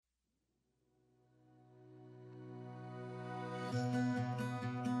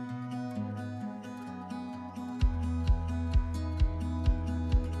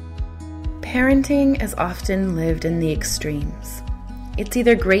Parenting is often lived in the extremes. It's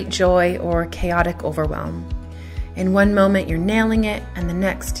either great joy or chaotic overwhelm. In one moment you're nailing it, and the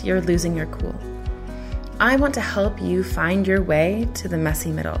next you're losing your cool. I want to help you find your way to the messy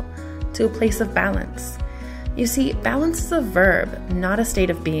middle, to a place of balance. You see, balance is a verb, not a state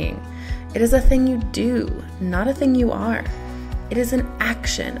of being. It is a thing you do, not a thing you are. It is an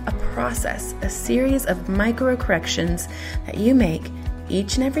action, a process, a series of micro corrections that you make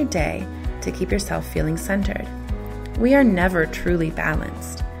each and every day to keep yourself feeling centered. We are never truly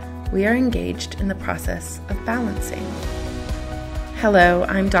balanced. We are engaged in the process of balancing. Hello,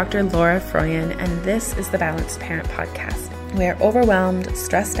 I'm Dr. Laura Froyen, and this is the Balanced Parent Podcast, where overwhelmed,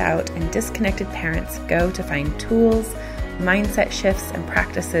 stressed out, and disconnected parents go to find tools, mindset shifts, and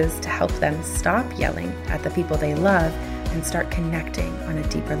practices to help them stop yelling at the people they love and start connecting on a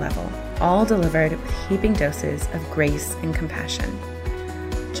deeper level, all delivered with heaping doses of grace and compassion.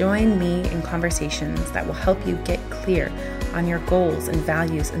 Join me in conversations that will help you get clear on your goals and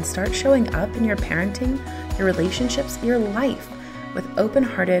values and start showing up in your parenting, your relationships, your life with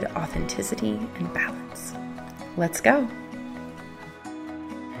open-hearted authenticity and balance. Let's go.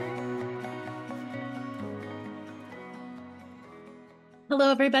 Hello,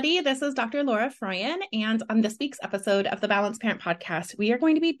 everybody. This is Dr. Laura Froyen, and on this week's episode of the Balanced Parent Podcast, we are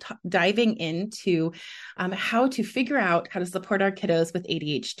going to be diving into how to figure out how to support our kiddos with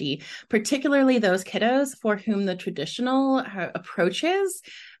ADHD, particularly those kiddos for whom the traditional approaches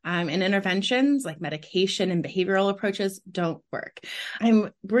and interventions like medication and behavioral approaches don't work.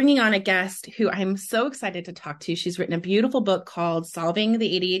 I'm bringing on a guest who I'm so excited to talk to. She's written a beautiful book called Solving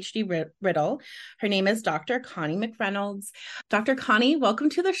the ADHD Riddle. Her name is Dr. Connie McReynolds. Dr. Connie,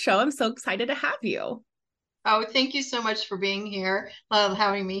 welcome to the show. I'm so excited to have you. Oh, thank you so much for being here,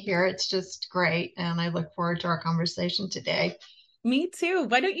 having me here. It's just great. And I look forward to our conversation today. Me too.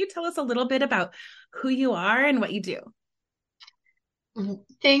 Why don't you tell us a little bit about who you are and what you do?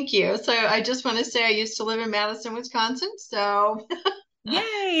 Thank you. So I just want to say I used to live in Madison, Wisconsin. So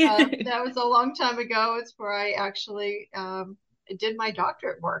yay! That was a long time ago. It's where I actually did my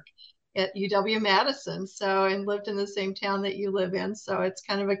doctorate work at UW-Madison. So, and lived in the same town that you live in. So it's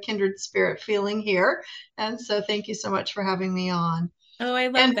kind of a kindred spirit feeling here. And so thank you so much for having me on. Oh, I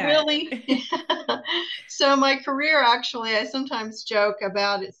love that. Really, so my career, actually, I sometimes joke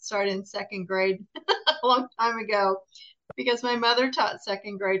about it started in second grade a long time ago, because my mother taught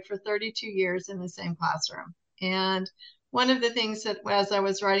second grade for 32 years in the same classroom. And one of the things that, as I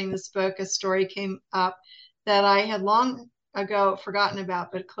was writing this book, a story came up that I had long ago forgotten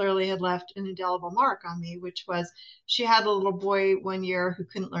about, but clearly had left an indelible mark on me, which was she had a little boy one year who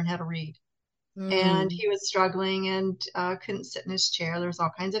couldn't learn how to read. And he was struggling and couldn't sit in his chair. There was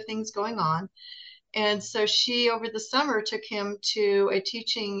all kinds of things going on. And so she, over the summer, took him to a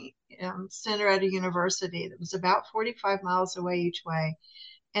teaching center at a university that was about 45 miles away each way.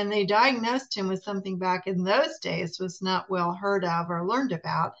 And they diagnosed him with something back in those days was not well heard of or learned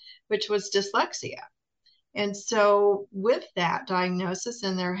about, which was dyslexia. And so with that diagnosis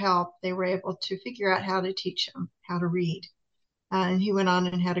and their help, they were able to figure out how to teach him how to read. And he went on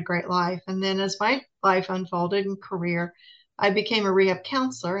and had a great life. And then as my life unfolded in career, I became a rehab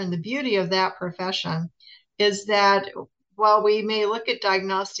counselor. And the beauty of that profession is that while we may look at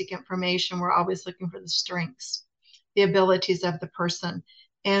diagnostic information, we're always looking for the strengths, the abilities of the person,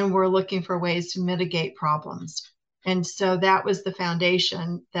 and we're looking for ways to mitigate problems. And so that was the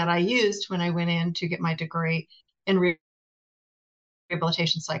foundation that I used when I went in to get my degree in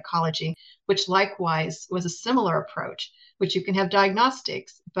rehabilitation psychology, which likewise was a similar approach, which you can have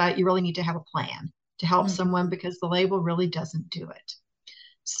diagnostics, but you really need to have a plan to help someone, because the label really doesn't do it.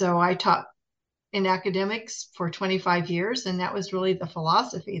 So I taught in academics for 25 years, and that was really the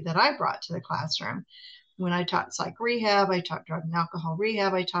philosophy that I brought to the classroom. When I taught psych rehab, I taught drug and alcohol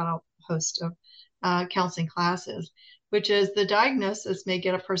rehab, I taught a host of counseling classes, which is the diagnosis may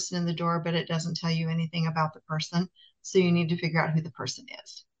get a person in the door, but it doesn't tell you anything about the person. So you need to figure out who the person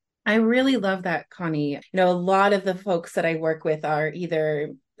is. I really love that, Connie. A lot of the folks that I work with are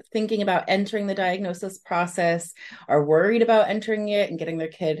either thinking about entering the diagnosis process, are worried about entering it and getting their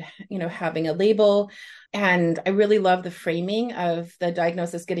kid, having a label. And I really love the framing of the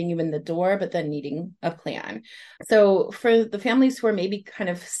diagnosis getting you in the door, but then needing a plan. So for the families who are maybe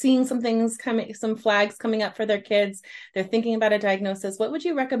kind of seeing some things coming, some flags coming up for their kids, they're thinking about a diagnosis, what would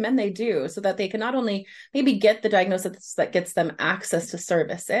you recommend they do so that they can not only maybe get the diagnosis that gets them access to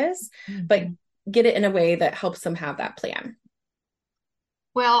services, but get it in a way that helps them have that plan?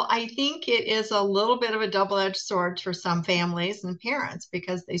 Well, I think it is a little bit of a double-edged sword for some families and parents,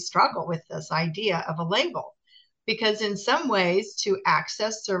 because they struggle with this idea of a label. because in some ways, to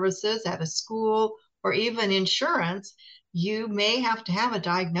access services at a school or even insurance, you may have to have a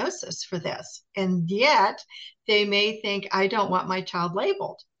diagnosis for this. And yet they may think, I don't want my child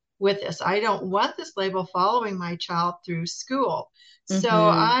labeled with this. I don't want this label following my child through school. So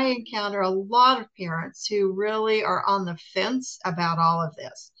Mm-hmm. I encounter a lot of parents who really are on the fence about all of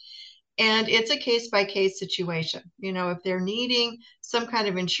this. And it's a case by case situation. If they're needing some kind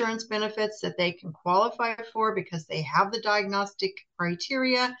of insurance benefits that they can qualify for because they have the diagnostic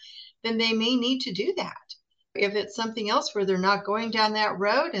criteria, then they may need to do that. If it's something else where they're not going down that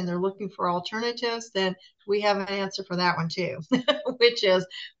road and they're looking for alternatives, then we have an answer for that one too, which is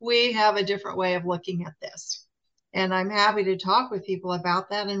we have a different way of looking at this. And I'm happy to talk with people about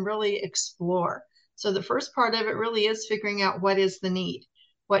that and really explore. So the first part of it really is figuring out what is the need.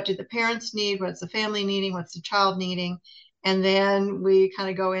 What do the parents need? What's the family needing? What's the child needing? And then we kind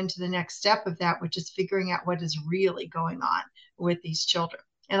of go into the next step of that, which is figuring out what is really going on with these children.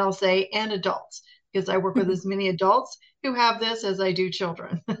 And I'll say, and adults, because I work with as many adults who have this as I do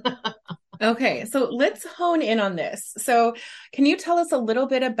children. Okay, so let's hone in on this. So, can you tell us a little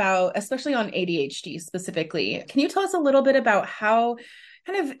bit about, especially on ADHD specifically, can you tell us a little bit about how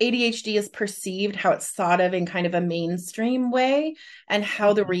kind of ADHD is perceived, how it's thought of in kind of a mainstream way, and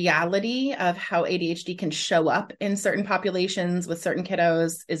how the reality of how ADHD can show up in certain populations with certain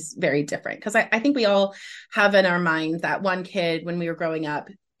kiddos is very different? Because I think we all have in our mind that one kid when we were growing up,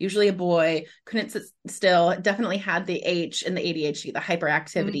 usually a boy, couldn't sit still, definitely had the H in the ADHD, the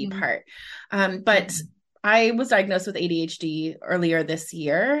hyperactivity Mm-hmm. part. But I was diagnosed with ADHD earlier this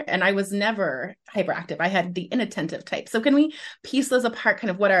year, and I was never hyperactive. I had the inattentive type. So can we piece those apart, kind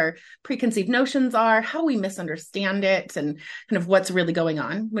of what our preconceived notions are, how we misunderstand it, and kind of what's really going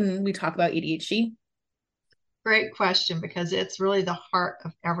on when we talk about ADHD? Great question, because it's really the heart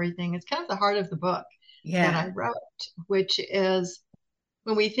of everything. It's kind of the heart of the book that I Yeah. wrote, which is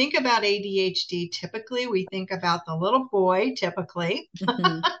when we think about ADHD, typically we think about the little boy, typically,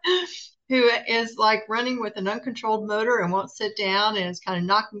 Mm-hmm. who is like running with an uncontrolled motor and won't sit down and is kind of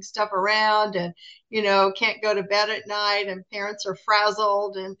knocking stuff around and, can't go to bed at night, and parents are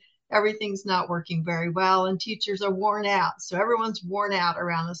frazzled and everything's not working very well and teachers are worn out. So everyone's worn out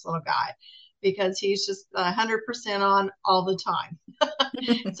around this little guy because he's just 100% on all the time.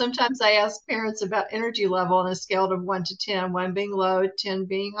 Sometimes I ask parents about energy level on a scale of 1 to 10, 1 being low, 10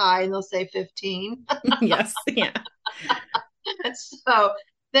 being high, and they'll say 15. Yes. Yeah. So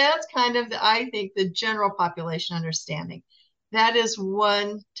that's kind of, I think, the general population understanding. That is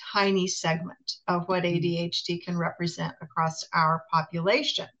one tiny segment of what ADHD can represent across our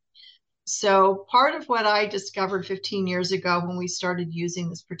population. So part of what I discovered 15 years ago when we started using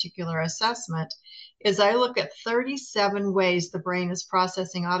this particular assessment is I look at 37 ways the brain is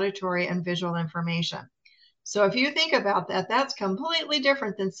processing auditory and visual information. So if you think about that, that's completely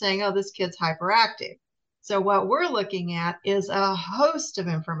different than saying, oh, this kid's hyperactive. So what we're looking at is a host of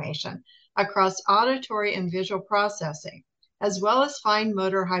information across auditory and visual processing, as well as fine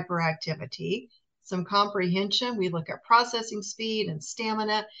motor hyperactivity, some comprehension. We look at processing speed and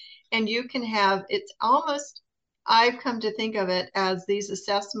stamina, and you can have, it's almost, I've come to think of it as these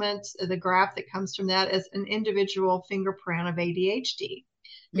assessments, the graph that comes from that, as an individual fingerprint of ADHD,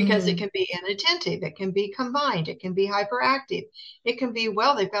 because it Mm-hmm. can be inattentive, it can be combined, it can be hyperactive, it can be,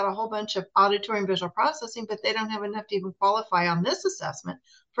 well, they've got a whole bunch of auditory and visual processing, but they don't have enough to even qualify on this assessment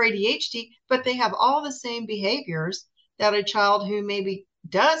for ADHD, but they have all the same behaviors that a child who maybe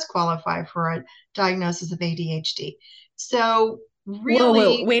does qualify for a diagnosis of ADHD. So Whoa,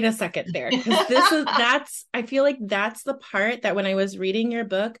 really, wait a second there. Because I feel like that's the part that when I was reading your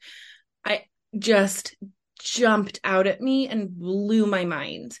book, I just jumped out at me and blew my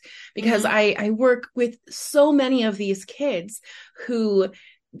mind because Mhm. I work with so many of these kids who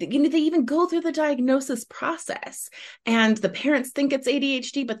they even go through the diagnosis process and the parents think it's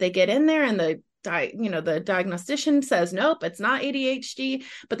ADHD, but they get in there and the diagnostician says nope, it's not ADHD,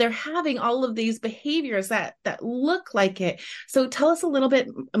 but they're having all of these behaviors that look like it. So tell us a little bit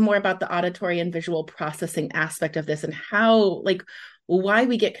more about the auditory and visual processing aspect of this and how, like, why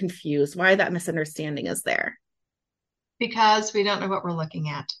we get confused, why that misunderstanding is there. Because we don't know what we're looking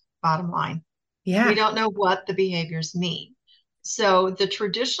at, bottom line. We Yeah. don't know what the behaviors mean. So the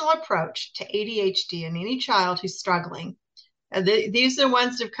traditional approach to ADHD in any child who's struggling, these are the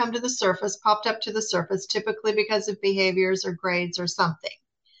ones that have come to the surface, popped up to the surface, typically because of behaviors or grades or something.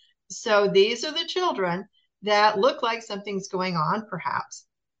 So these are the children that look like something's going on, perhaps.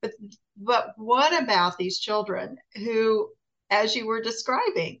 But but what about these children who, as you were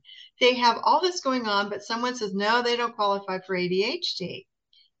describing, they have all this going on, but someone says, no, they don't qualify for ADHD.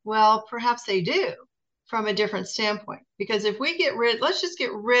 Well, perhaps they do. from a different standpoint. Because if we let's just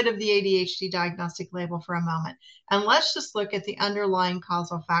get rid of the ADHD diagnostic label for a moment, and let's just look at the underlying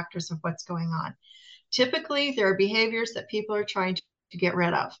causal factors of what's going on. Typically, there are behaviors that people are trying to get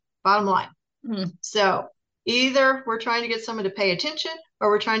rid of, bottom line. So either we're trying to get someone to pay attention or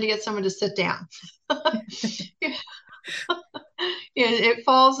we're trying to get someone to sit down. It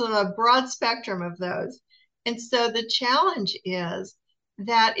falls on a broad spectrum of those. And so the challenge is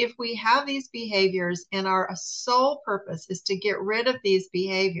that if we have these behaviors and our sole purpose is to get rid of these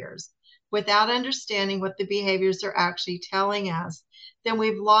behaviors without understanding what the behaviors are actually telling us, then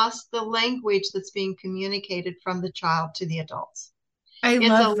we've lost the language that's being communicated from the child to the adults. I It's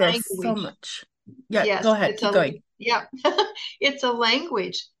love a this language. so much. Yeah, Yes, go ahead. Keep going. Yeah. It's a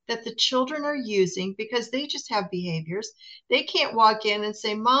language that the children are using because they just have behaviors. They can't walk in and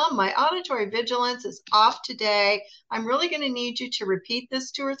say, Mom, my auditory vigilance is off today. I'm really going to need you to repeat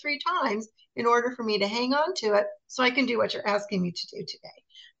this 2 or 3 times in order for me to hang on to it so I can do what you're asking me to do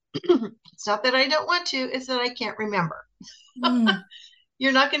today. It's not that I don't want to, it's that I can't remember.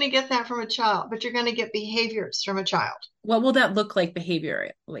 You're not going to get that from a child, but you're going to get behaviors from a child. What will that look like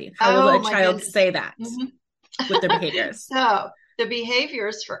behaviorally? How will a child say that with their behaviors? So the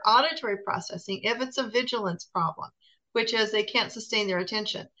behaviors for auditory processing, if it's a vigilance problem, which is they can't sustain their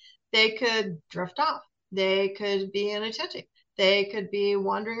attention, they could drift off. They could be inattentive. They could be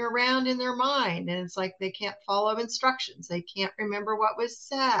wandering around in their mind, and it's like they can't follow instructions. They can't remember what was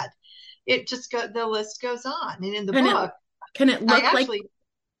said. The list goes on. And in the book, can it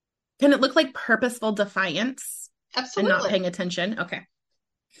look like purposeful defiance? Absolutely. And not paying attention? Okay.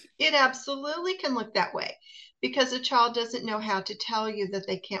 It absolutely can look that way because a child doesn't know how to tell you that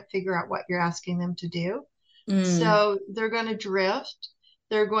they can't figure out what you're asking them to do. So they're going to drift.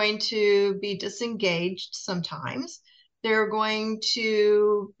 They're going to be disengaged sometimes. They're going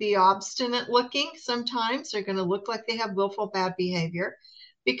to be obstinate looking sometimes. They're going to look like they have willful bad behavior.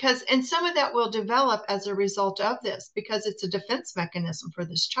 And some of that will develop as a result of this because it's a defense mechanism for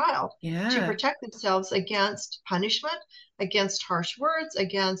this child to protect themselves against punishment, against harsh words,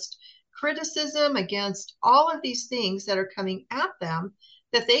 against criticism, against all of these things that are coming at them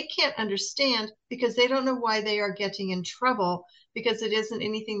that they can't understand because they don't know why they are getting in trouble because it isn't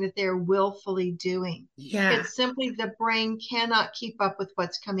anything that they're willfully doing. It's simply the brain cannot keep up with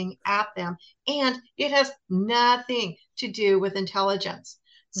what's coming at them, and it has nothing to do with intelligence.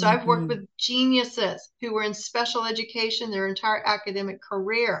 So I've worked with geniuses who were in special education their entire academic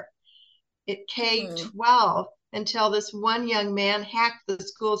career at K-12 until this one young man hacked the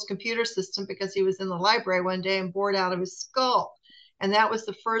school's computer system because he was in the library one day and bored out of his skull. And that was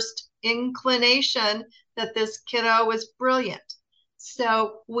the first inclination that this kiddo was brilliant.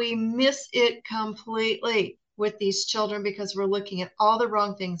 So we miss it completely with these children because we're looking at all the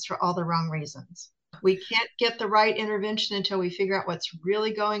wrong things for all the wrong reasons. We can't get the right intervention until we figure out what's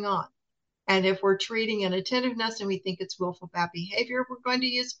really going on. And if we're treating inattentiveness and we think it's willful bad behavior, we're going to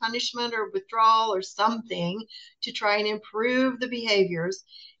use punishment or withdrawal or something to try and improve the behaviors.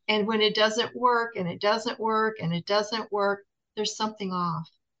 And when it doesn't work and it doesn't work and it doesn't work, there's something off.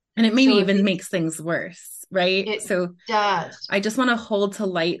 And it maybe even makes things worse, right? It does. I just want to hold to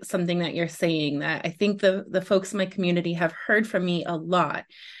light something that you're saying that I think the folks in my community have heard from me a lot,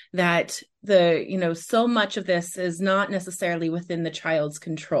 that so much of this is not necessarily within the child's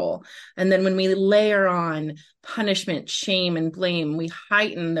control. And then when we layer on punishment, shame, and blame, we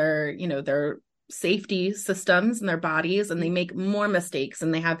heighten their safety systems in their bodies, and they make more mistakes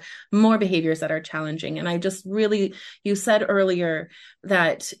and they have more behaviors that are challenging. And I just really, you said earlier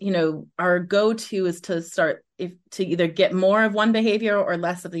that, our go-to is to start to either get more of one behavior or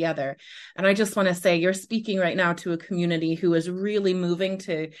less of the other. And I just want to say, you're speaking right now to a community who is really moving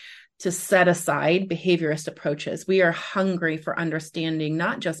to set aside behaviorist approaches. We are hungry for understanding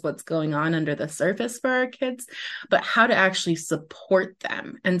not just what's going on under the surface for our kids, but how to actually support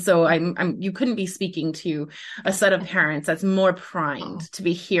them. And so you couldn't be speaking to a set of parents that's more primed to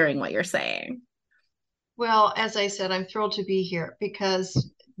be hearing what you're saying. Well, as I said, I'm thrilled to be here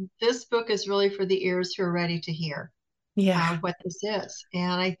because this book is really for the ears who are ready to hear what this is.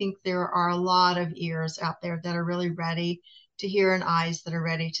 And I think there are a lot of ears out there that are really ready to hear and eyes that are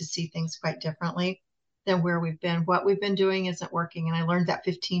ready to see things quite differently than where we've been. What we've been doing isn't working. And I learned that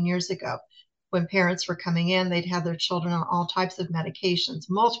 15 years ago when parents were coming in, they'd have their children on all types of medications,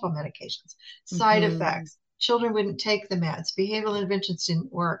 multiple medications, side effects. Children wouldn't take the meds. Behavioral interventions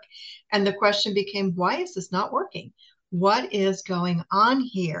didn't work. And the question became, why is this not working? What is going on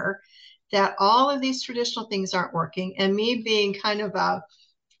here that all of these traditional things aren't working? And me being kind of a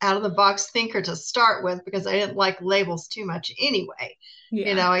out of the box thinker to start with because I didn't like labels too much anyway.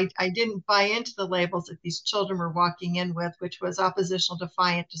 Yeah. I didn't buy into the labels that these children were walking in with, which was oppositional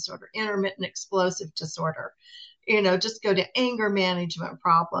defiant disorder, intermittent explosive disorder. Just go to anger management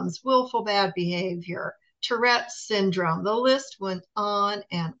problems, willful bad behavior, Tourette's syndrome. The list went on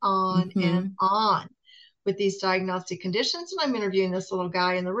and on and Mm-hmm. on with these diagnostic conditions. And I'm interviewing this little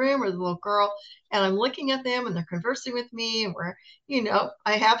guy in the room or the little girl, and I'm looking at them and they're conversing with me. And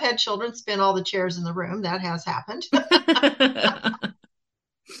I have had children spin all the chairs in the room. That has happened.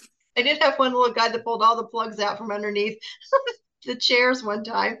 I did have one little guy that pulled all the plugs out from underneath the chairs one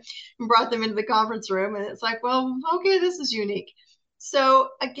time and brought them into the conference room. And it's like, well, okay, this is unique. So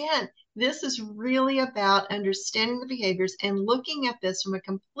again, this is really about understanding the behaviors and looking at this from a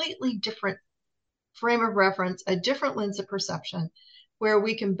completely different frame of reference, a different lens of perception, where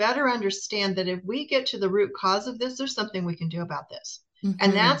we can better understand that if we get to the root cause of this, there's something we can do about this.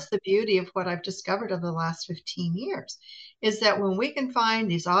 And Mm-hmm. that's the beauty of what I've discovered over the last 15 years, is that when we can find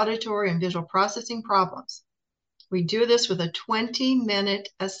these auditory and visual processing problems, we do this with a 20-minute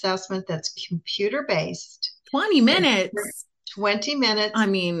assessment that's computer based. 20 minutes. 20 minutes. I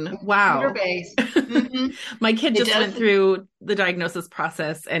mean, Computer wow. based. Mm-hmm. My kid It just went does. through the diagnosis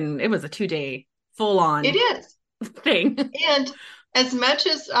process and it was a 2-day full It on is. thing. And as much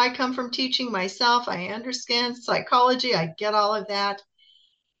as I come from teaching myself, I understand psychology, I get all of that.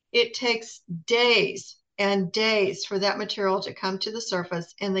 It takes days and days for that material to come to the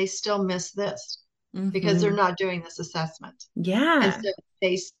surface, and they still miss this because they're Mm-hmm. not doing this assessment. And Yeah. so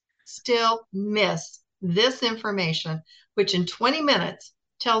they still miss this information, which in 20 minutes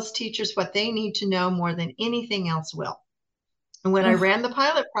tells teachers what they need to know more than anything else will. And when I Ugh. ran the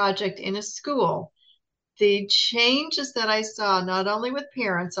pilot project in a school, the changes that I saw, not only with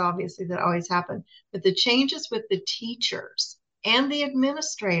parents, obviously, that always happen, but the changes with the teachers and the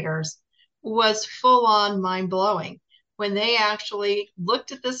administrators was full on mind blowing. When they actually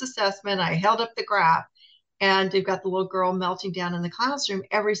looked at this assessment, I held up the graph, and they've got the little girl melting down in the classroom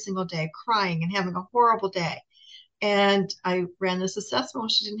every single day, crying and having a horrible day. And I ran this assessment. Well,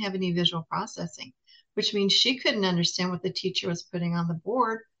 she didn't have any visual processing, which means she couldn't understand what the teacher was putting on the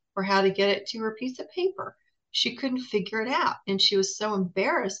board or how to get it to her piece of paper. She couldn't figure it out. And she was so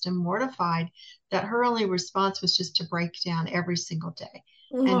embarrassed and mortified that her only response was just to break down every single day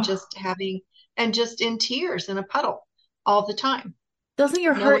and Ugh. just in tears in a puddle all the time. Doesn't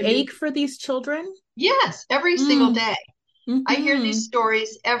your No heart one knew. ache for these children? Yes, every single Mm. day. I hear Mm-hmm. these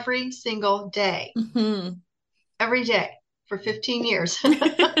stories every single day, Mm-hmm. every day for 15 years.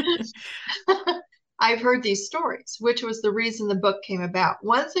 I've heard these stories, which was the reason the book came about.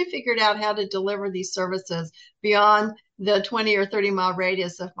 Once I figured out how to deliver these services beyond the 20 or 30-mile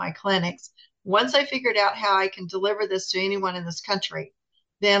radius of my clinics, once I figured out how I can deliver this to anyone in this country,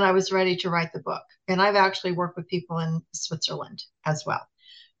 then I was ready to write the book. And I've actually worked with people in Switzerland as well.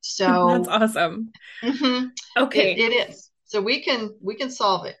 That's So awesome. mhm, Okay. it is. So we can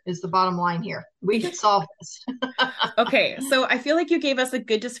solve it is the bottom line here. We can solve this. Okay, so I feel like you gave us a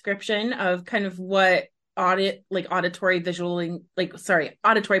good description of kind of what auditory visual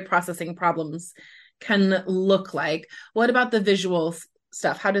auditory processing problems can look like. What about the visual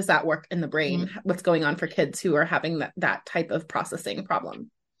stuff? How does that work in the brain? What's going on for kids who are having that type of processing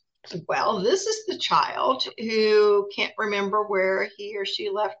problem? Well, this is the child who can't remember where he or she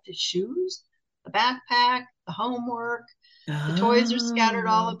left his shoes, the backpack, the homework. The toys are scattered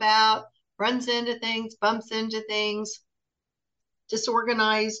all Oh. about, runs into things, bumps into things,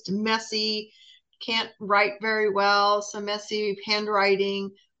 disorganized, messy, can't write very well, some messy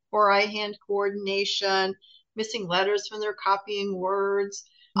handwriting, poor eye-hand coordination, missing letters when they're copying words.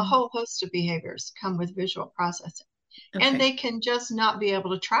 A Mm. whole host of behaviors come with visual processing. And Okay. they can just not be able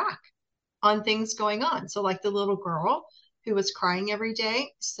to track on things going on. So, like the little girl who was crying every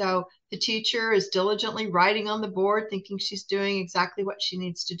day. So, the teacher is diligently writing on the board, thinking she's doing exactly what she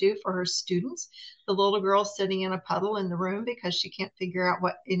needs to do for her students. The little girl sitting in a puddle in the room because she can't figure out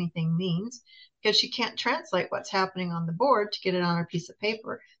what anything means, because she can't translate what's happening on the board to get it on her piece of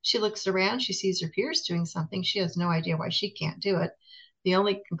paper. She looks around, she sees her peers doing something. She has no idea why she can't do it. The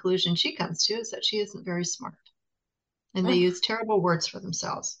only conclusion she comes to is that she isn't very smart. And they Oh, use terrible words for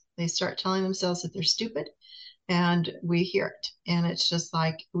themselves. They start telling themselves that they're stupid, and we hear it. And it's just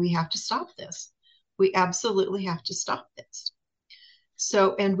like, we have to stop this. We absolutely have to stop this.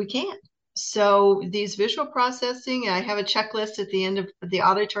 So, and we can. So, these visual processing, I have a checklist at the end of the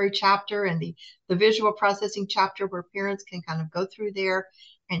auditory chapter and the visual processing chapter where parents can kind of go through there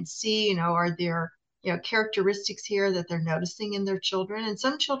and see, are there, characteristics here that they're noticing in their children. And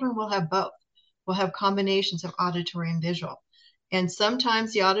some children will have both, will have combinations of auditory and visual. And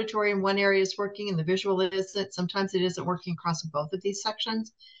sometimes the auditory in one area is working and the visual isn't. Sometimes it isn't working across both of these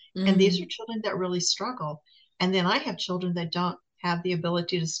sections. And these are children that really struggle. And then I have children that don't have the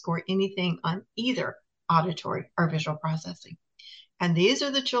ability to score anything on either auditory or visual processing. And these are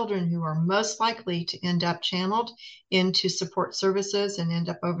the children who are most likely to end up channeled into support services and end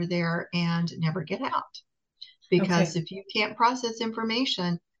up over there and never get out. Because if you can't process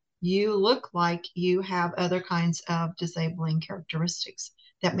information, you look like you have other kinds of disabling characteristics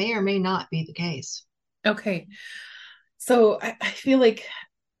that may or may not be the case. Okay. So I feel like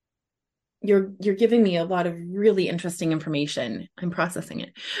you're giving me a lot of really interesting information. I'm processing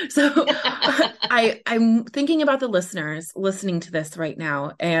it. So I'm thinking about the listeners listening to this right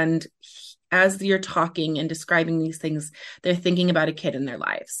now. And as you're talking and describing these things, they're thinking about a kid in their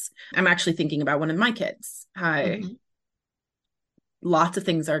lives. I'm actually thinking about one of my kids. Lots of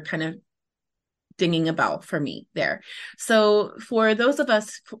things are kind of dinging a bell for me there. So for those of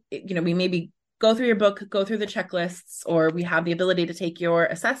us, we maybe go through your book, go through the checklists, or we have the ability to take your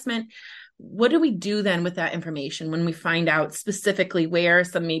assessment. What do we do then with that information when we find out specifically where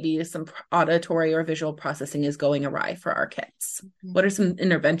some auditory or visual processing is going awry for our kids? What are some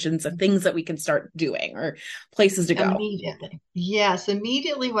interventions of things that we can start doing or places to go? Immediately. Yes,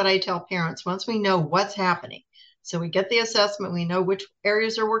 immediately what I tell parents, once we know what's happening, so we get the assessment, we know which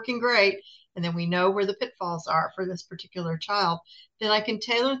areas are working great, and then we know where the pitfalls are for this particular child, then I can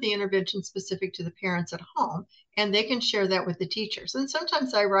tailor the intervention specific to the parents at home, and they can share that with the teachers. And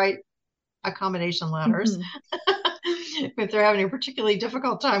sometimes I write accommodation letters. If they're having a particularly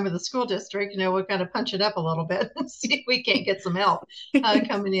difficult time with the school district, we'll kind of punch it up a little bit and see if we can't get some help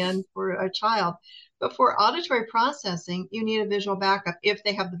coming in for a child. But for auditory processing, you need a visual backup if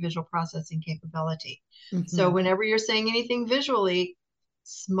they have the visual processing capability. So whenever you're saying anything visually,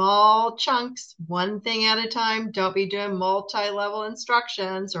 small chunks, one thing at a time. Don't be doing multi-level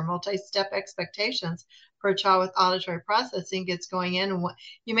instructions or multi-step expectations. For a child with auditory processing, gets going in, and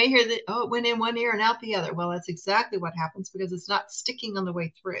you may hear that, it went in one ear and out the other. Well, that's exactly what happens because it's not sticking on the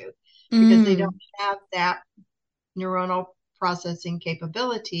way through because they don't have that neuronal processing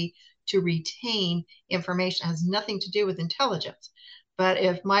capability to retain information. It has nothing to do with intelligence. But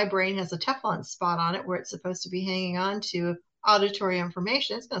if my brain has a Teflon spot on it where it's supposed to be hanging on to auditory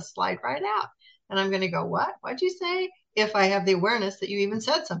information, it's going to slide right out. And I'm going to go, what? What'd you say? If I have the awareness that you even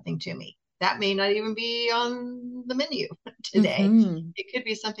said something to me. That may not even be on the menu today. It could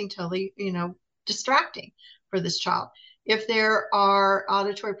be something totally, distracting for this child. If there are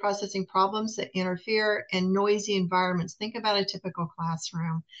auditory processing problems that interfere in noisy environments, think about a typical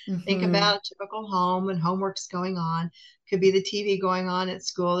classroom. Think about a typical home and homework's going on. Could be the TV going on at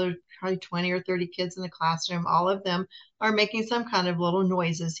school. There's probably 20 or 30 kids in the classroom. All of them are making some kind of little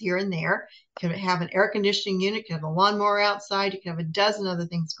noises here and there. You could have an air conditioning unit, you could have a lawnmower outside, you could have a dozen other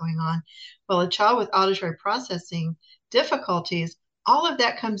things going on. Well, a child with auditory processing difficulties, all of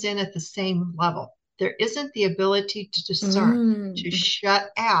that comes in at the same level. There isn't the ability to discern, to shut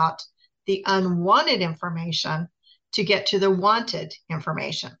out the unwanted information to get to the wanted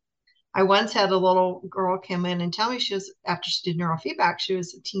information. I once had a little girl come in and tell me after she did neurofeedback, she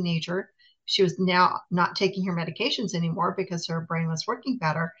was a teenager. She was now not taking her medications anymore because her brain was working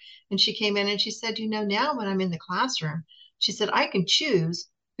better. And she came in and she said, now when I'm in the classroom, she said, I can choose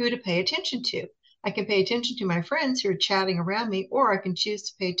who to pay attention to. I can pay attention to my friends who are chatting around me, or I can choose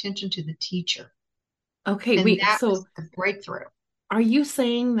to pay attention to the teacher. Okay, and that was the breakthrough. Are you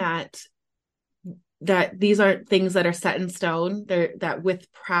saying that these aren't things that are set in stone? That with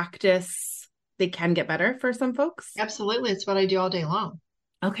practice they can get better for some folks? Absolutely. It's what I do all day long.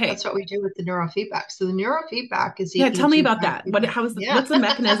 Okay. That's what we do with the neurofeedback. So the neurofeedback is tell me about that. What's the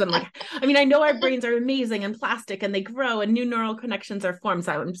mechanism? I know our brains are amazing and plastic and they grow and new neural connections are formed.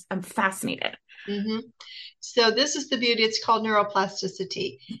 So I'm fascinated. So this is the beauty. It's called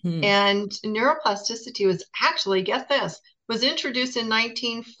neuroplasticity. And neuroplasticity was actually, get this, was introduced in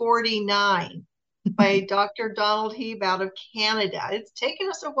 1949 by Dr. Donald Hebe out of Canada. It's taken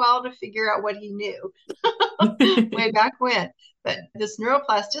us a while to figure out what he knew way back when. But this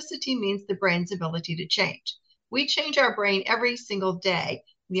neuroplasticity means the brain's ability to change. We change our brain every single day.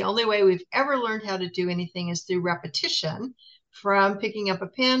 The only way we've ever learned how to do anything is through repetition. From picking up a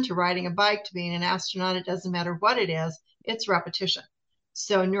pen to riding a bike to being an astronaut, it doesn't matter what it is, it's repetition.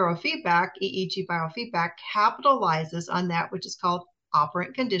 So neurofeedback, EEG biofeedback, capitalizes on that, which is called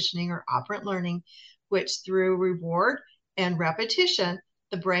operant conditioning or operant learning, which through reward and repetition,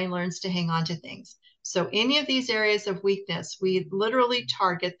 the brain learns to hang on to things. So any of these areas of weakness, we literally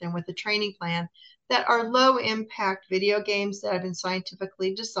target them with a training plan that are low impact video games that have been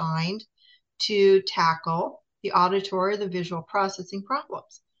scientifically designed to tackle the auditory, the visual processing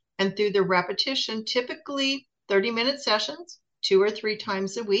problems. And through the repetition, typically 30-minute sessions, 2 or 3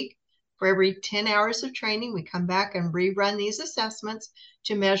 times a week, for every 10 hours of training, we come back and rerun these assessments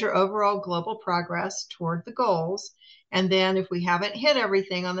to measure overall global progress toward the goals. And then if we haven't hit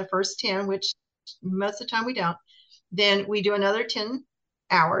everything on the first 10, which most of the time we don't, then we do another 10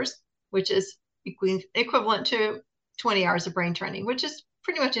 hours, which is equivalent to 20 hours of brain training, which is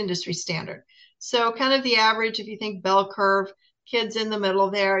pretty much industry standard. So kind of the average, if you think bell curve, kids in the middle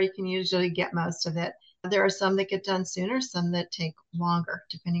there, you can usually get most of it. There are some that get done sooner, some that take longer,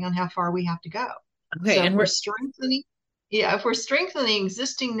 depending on how far we have to go. Okay, So and if we're strengthening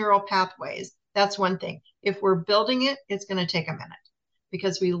existing neural pathways, that's one thing. If we're building it, it's going to take a minute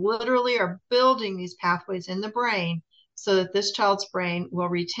because we literally are building these pathways in the brain so that this child's brain will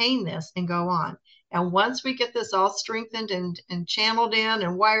retain this and go on. And once we get this all strengthened and channeled in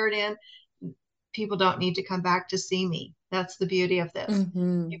and wired in, people don't need to come back to see me. That's the beauty of this.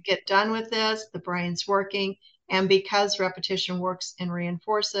 You get done with this, the brain's working, and because repetition works and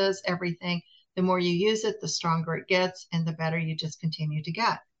reinforces everything, the more you use it, the stronger it gets, and the better you just continue to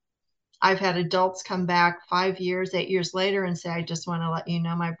get. I've had adults come back 5 years, 8 years later and say, I just want to let you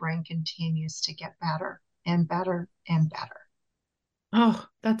know my brain continues to get better and better and better. Oh,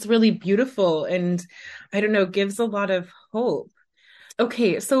 that's really beautiful. And I don't know, gives a lot of hope.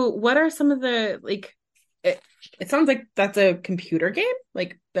 Okay, so what are some of the, like, it sounds like that's a computer game,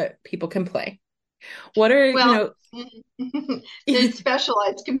 like that people can play. What are, Well, there's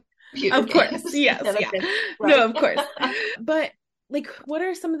specialized computer of course, games. yes, yeah. Right. No, of course. But like, what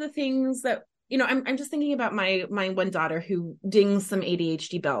are some of the things that, I'm just thinking about my one daughter who dings some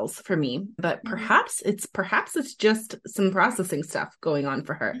ADHD bells for me, but perhaps it's just some processing stuff going on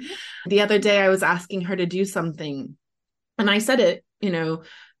for her. The other day I was asking her to do something and I said it,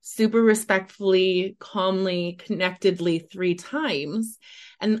 super respectfully, calmly, connectedly 3 times.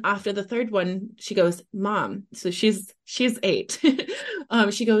 And after the third one, she goes, Mom. So she's 8.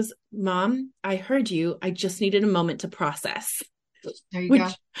 She goes, Mom, I heard you. I just needed a moment to process. There you go.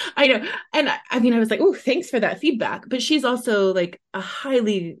 I know. And I was like, oh, thanks for that feedback. But she's also like a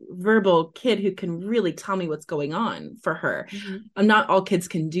highly verbal kid who can really tell me what's going on for her. Not all kids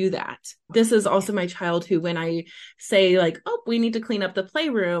can do that. This is also my child who, when I say like, oh, we need to clean up the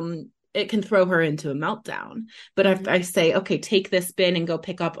playroom, it can throw her into a meltdown. But if I say, okay, take this bin and go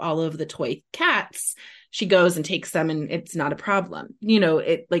pick up all of the toy cats, she goes and takes them and it's not a problem.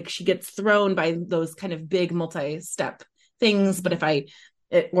 It like she gets thrown by those kind of big multi-step things. But if I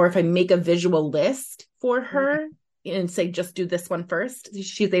make a visual list for her and say, just do this one first,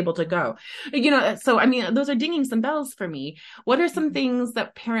 she's able to go, so, those are dinging some bells for me. What are some things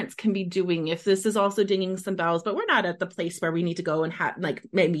that parents can be doing if this is also dinging some bells, but we're not at the place where we need to go and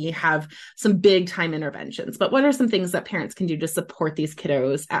maybe have some big time interventions, but what are some things that parents can do to support these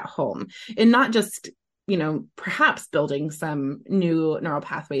kiddos at home and not just perhaps building some new neural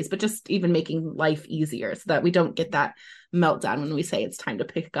pathways, but just even making life easier so that we don't get that meltdown when we say it's time to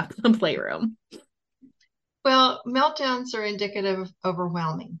pick up the playroom? Well, meltdowns are indicative of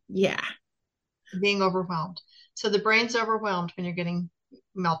overwhelming. Yeah. Being overwhelmed. So the brain's overwhelmed when you're getting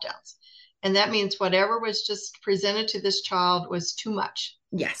meltdowns. And that means whatever was just presented to this child was too much.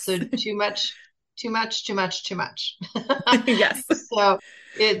 Yes. So too much. Yes. So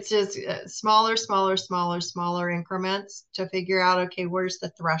it's just smaller increments to figure out, okay, where's the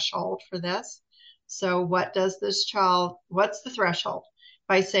threshold for this? So what's the threshold? If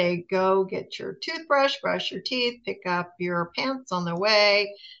I say, go get your toothbrush, brush your teeth, pick up your pants on the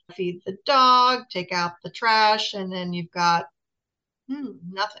way, feed the dog, take out the trash, and then you've got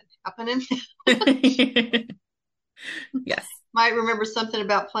nothing happening. Yes. Might remember something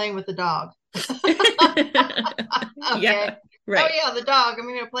about playing with the dog. Okay. Yeah, right. Oh yeah, the dog. I'm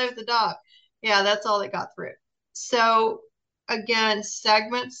going to play with the dog. Yeah, that's all that got through. So again,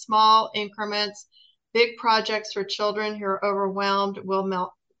 segments, small increments. Big projects for children who are overwhelmed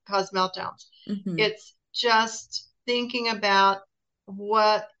will cause meltdowns. It's just thinking about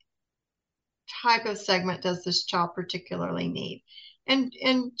what type of segment does this child particularly need. And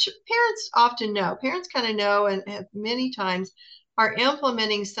parents often know. Parents kind of know and have many times are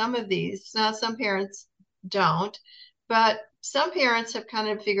implementing some of these. Now, some parents don't, but some parents have kind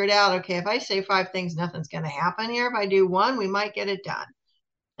of figured out, okay, if I say 5 things, nothing's going to happen here. If I do 1, we might get it done.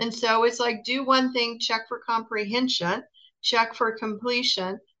 And so it's like, do 1 thing, check for comprehension, check for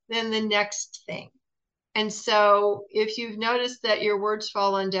completion, then the next thing. And so if you've noticed that your words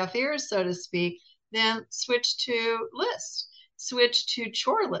fall on deaf ears, so to speak, then switch to lists, switch to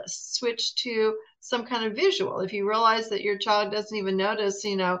chore lists, switch to some kind of visual. If you realize that your child doesn't even notice,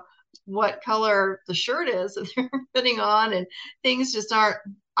 what color the shirt is that they're putting on, and things just aren't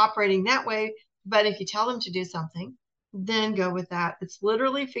operating that way. But if you tell them to do something, then go with that. It's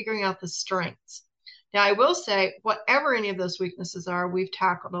literally figuring out the strengths. Now, I will say, whatever any of those weaknesses are, we've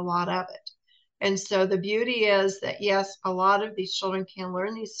tackled a lot of it. And so the beauty is that, yes, a lot of these children can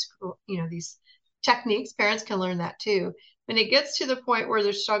learn these, these techniques. Parents can learn that too. When it gets to the point where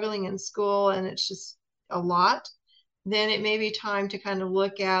they're struggling in school and it's just a lot, then it may be time to kind of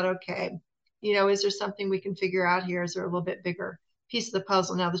look at, okay, is there something we can figure out here? Is there a little bit bigger piece of the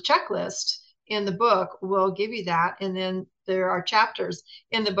puzzle? Now, the checklist in the book will give you that. And then there are chapters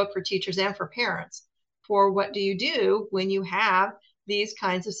in the book for teachers and for parents for what do you do when you have these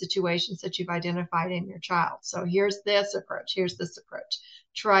kinds of situations that you've identified in your child. So here's this approach, here's this approach,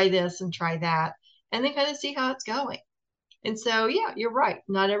 try this and try that, and then kind of see how it's going. And so, yeah, you're right.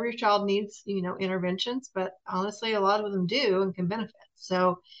 Not every child needs, interventions, but honestly, a lot of them do and can benefit.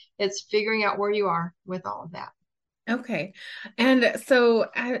 So it's figuring out where you are with all of that. Okay. And so,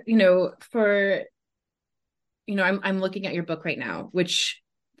 I'm looking at your book right now, which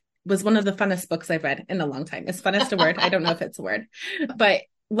was one of the funnest books I've read in a long time. Is funnest a word? I don't know if it's a word, but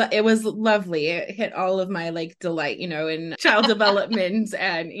it was lovely. It hit all of my delight, in child development.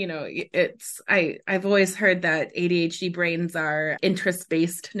 And, I've always heard that ADHD brains are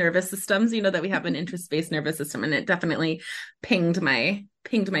interest-based nervous systems, that we have an interest-based nervous system, and it definitely pinged my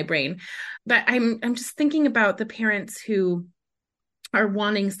brain. But I'm just thinking about the parents who are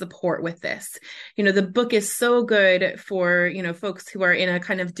wanting support with this. The book is so good for, folks who are in a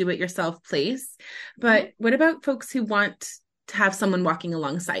kind of do-it-yourself place. But what about folks who want to have someone walking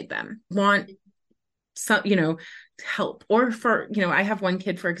alongside them, want some, help? Or for, I have one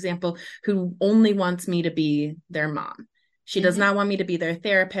kid, for example, who only wants me to be their mom. She does not want me to be their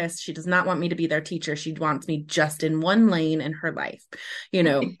therapist. She does not want me to be their teacher. She wants me just in one lane in her life,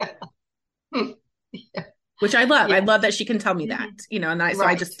 Yeah. which I love. Yeah. I love that she can tell me that, so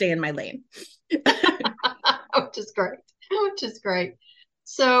I just stay in my lane. Which is great.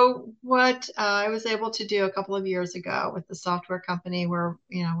 So what I was able to do a couple of years ago with the software company where,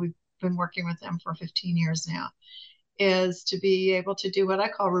 we've been working with them for 15 years now, is to be able to do what I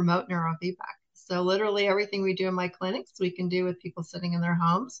call remote neurofeedback. So literally everything we do in my clinics, we can do with people sitting in their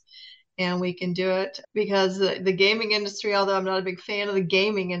homes. And we can do it because the gaming industry, although I'm not a big fan of the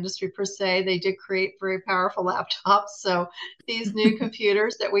gaming industry per se, they did create very powerful laptops. So these new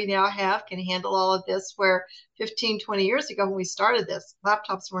computers that we now have can handle all of this, where 15, 20 years ago when we started this,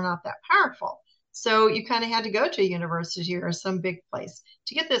 laptops were not that powerful. So you kind of had to go to a university or some big place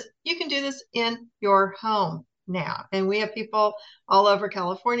to get this. You can do this in your home now. And we have people all over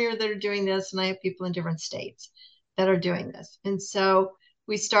California that are doing this, and I have people in different states that are doing this. And so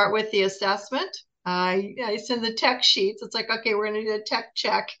we start with the assessment. I send the tech sheets. It's like, okay, we're going to do a tech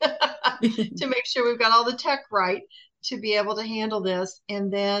check to make sure we've got all the tech right to be able to handle this.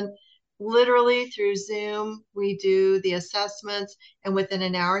 And then literally through Zoom, we do the assessments. And within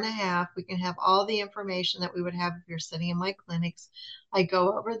an hour and a half, we can have all the information that we would have if you're sitting in my clinics. I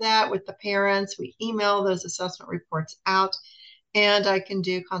go over that with the parents. We email those assessment reports out. And I can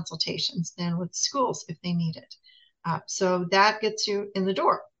do consultations then with schools if they need it. So that gets you in the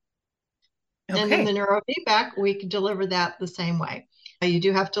door. Okay. And then the neurofeedback, we can deliver that the same way. You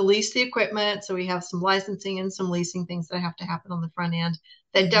do have to lease the equipment. So we have some licensing and some leasing things that have to happen on the front end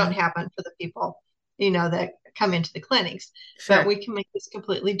that don't happen for the people, that come into the clinics. Sure. But we can make this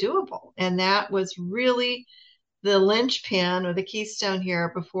completely doable. And that was really the linchpin or the keystone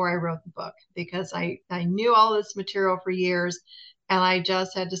here before I wrote the book, because I knew all this material for years. And I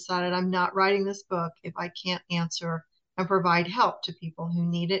just had decided I'm not writing this book if I can't answer and provide help to people who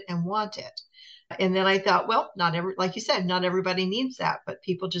need it and want it. And then I thought, well, like you said, not everybody needs that, but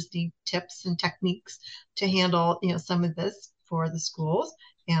people just need tips and techniques to handle, some of this for the schools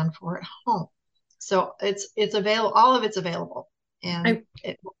and for at home. So it's available. All of it's available. And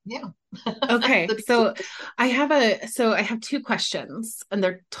Okay. So I have two questions, and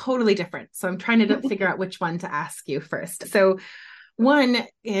they're totally different. So I'm trying to figure out which one to ask you first. So one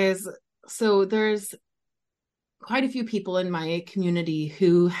is, so there's quite a few people in my community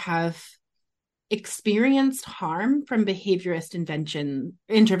who have experienced harm from behaviorist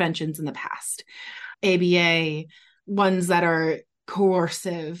interventions in the past. ABA, ones that are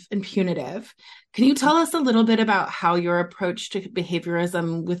coercive and punitive. Can you tell us a little bit about how your approach to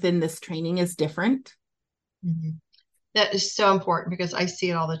behaviorism within this training is different? Mm-hmm. That is so important because I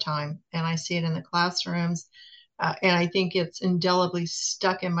see it all the time, and I see it in the classrooms. And I think it's indelibly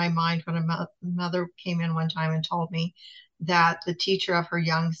stuck in my mind when a mother came in one time and told me that the teacher of her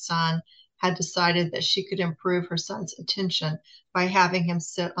young son had decided that she could improve her son's attention by having him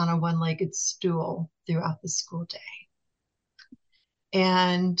sit on a one-legged stool throughout the school day.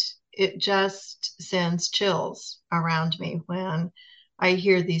 And it just sends chills around me when I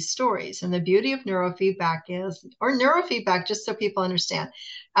hear these stories. And the beauty of neurofeedback is, or neurofeedback, just so people understand,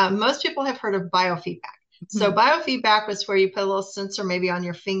 most people have heard of biofeedback. So biofeedback was where you put a little sensor maybe on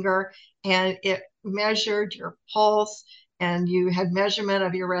your finger and it measured your pulse and you had measurement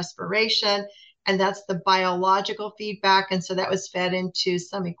of your respiration. And that's the biological feedback. And so that was fed into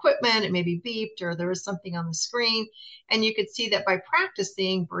some equipment. It maybe beeped or there was something on the screen. And you could see that by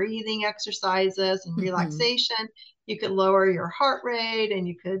practicing breathing exercises and relaxation, you could lower your heart rate and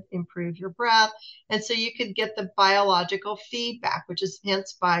you could improve your breath. And so you could get the biological feedback, which is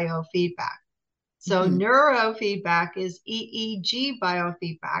hence biofeedback. So neurofeedback is EEG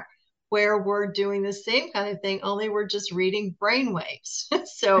biofeedback, where we're doing the same kind of thing, only we're just reading brain waves.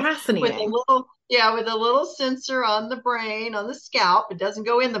 So with a little sensor on the brain, on the scalp, it doesn't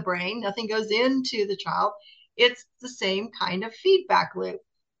go in the brain, nothing goes into the child. It's the same kind of feedback loop.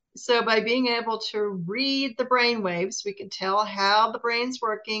 So by being able to read the brain waves, we can tell how the brain's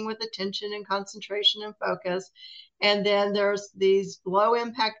working with attention and concentration and focus. And then there's these low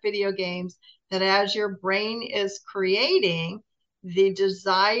impact video games that as your brain is creating the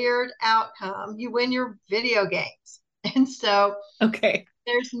desired outcome, you win your video games. And so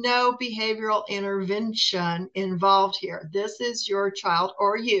there's no behavioral intervention involved here. This is your child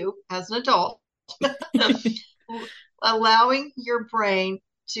or you as an adult allowing your brain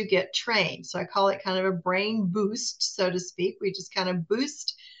to get trained. So I call it kind of a brain boost, so to speak. We just kind of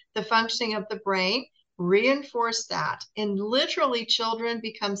boost the functioning of the brain, reinforce that. And literally children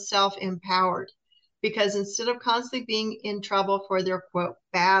become self-empowered because instead of constantly being in trouble for their, quote,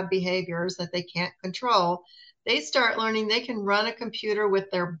 bad behaviors that they can't control, they start learning they can run a computer with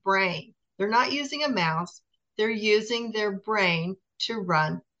their brain. They're not using a mouse. They're using their brain to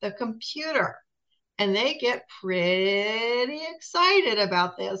run the computer. And they get pretty excited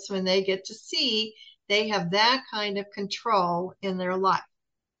about this when they get to see they have that kind of control in their life,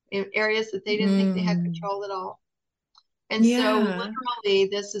 in areas that they didn't think they had control at all. And so literally,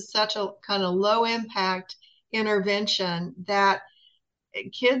 this is such a kind of low impact intervention that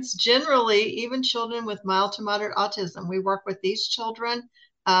kids generally, even children with mild to moderate autism, we work with these children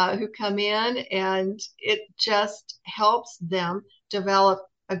who come in and it just helps them develop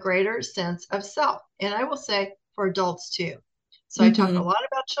a greater sense of self. And I will say for adults too. So I talk a lot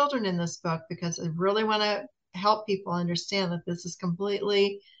about children in this book because I really want to help people understand that this is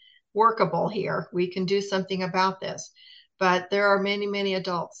completely workable here. We can do something about this. But there are many, many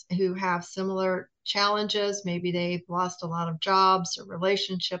adults who have similar challenges. Maybe they've lost a lot of jobs or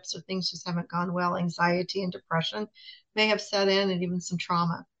relationships or things just haven't gone well. Anxiety and depression may have set in and even some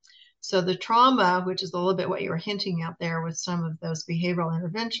trauma. So the trauma, which is a little bit what you were hinting at there with some of those behavioral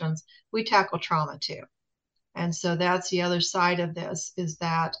interventions, we tackle trauma too. And so that's the other side of this is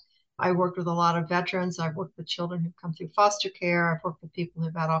that I worked with a lot of veterans. I've worked with children who've come through foster care. I've worked with people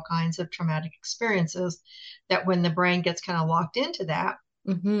who've had all kinds of traumatic experiences that when the brain gets kind of locked into that,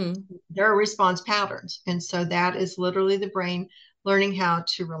 there are response patterns. And so that is literally the brain learning how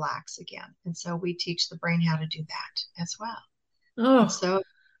to relax again. And so we teach the brain how to do that as well. And so,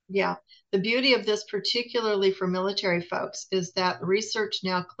 yeah, the beauty of this, particularly for military folks, is that research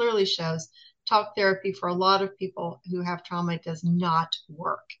now clearly shows talk therapy for a lot of people who have trauma does not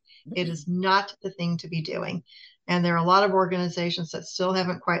work. It is not the thing to be doing. And there are a lot of organizations that still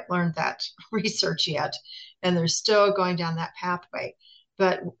haven't quite learned that research yet. And they're still going down that pathway.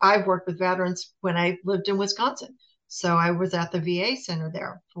 But I've worked with veterans when I lived in Wisconsin. So I was at the VA center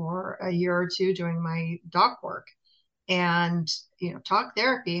there for a year or two doing my doc work. And, you know, talk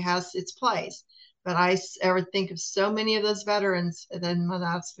therapy has its place. But I ever think of so many of those veterans in my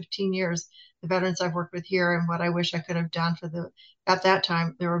last 15 years, the veterans I've worked with here and what I wish I could have done for at that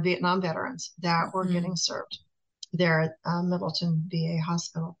time, there were Vietnam veterans that were getting served there at Middleton VA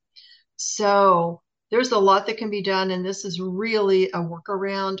Hospital. So there's a lot that can be done. And this is really a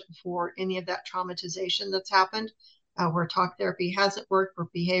workaround for any of that traumatization that's happened, where talk therapy hasn't worked, where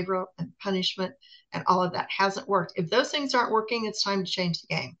behavioral and punishment and all of that hasn't worked. If those things aren't working, it's time to change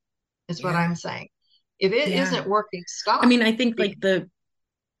the game, is what I'm saying. If it isn't working, stop. I mean, I think like the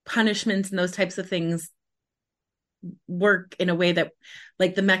punishments and those types of things work in a way that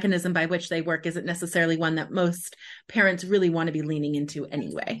like the mechanism by which they work isn't necessarily one that most parents really want to be leaning into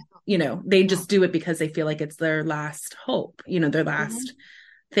anyway. You know, they just do it because they feel like it's their last hope, you know, their last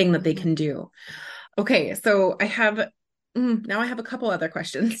thing that they can do. Okay. So I have a couple other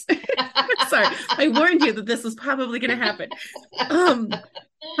questions. Sorry. I warned you that this was probably going to happen.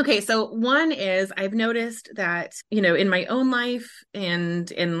 Okay, so one is I've noticed that, in my own life and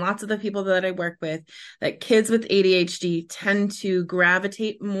in lots of the people that I work with, that kids with ADHD tend to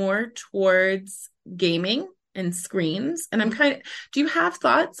gravitate more towards gaming and screens. And do you have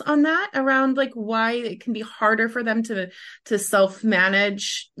thoughts on that around like why it can be harder for them to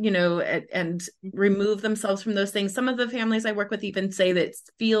self-manage, and remove themselves from those things? Some of the families I work with even say that it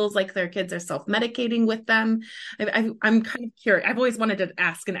feels like their kids are self-medicating with them. I'm kind of curious. I've always wanted to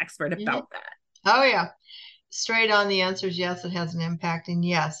ask an expert Mhm. about that. Oh, yeah. Straight on, the answer is yes, it has an impact. And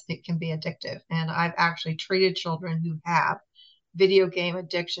yes, it can be addictive. And I've actually treated children who have video game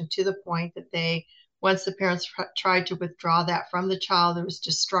addiction to the point that once the parents tried to withdraw that from the child, there was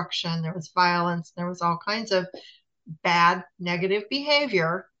destruction, there was violence, there was all kinds of bad, negative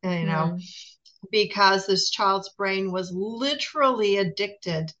behavior, Hmm. because this child's brain was literally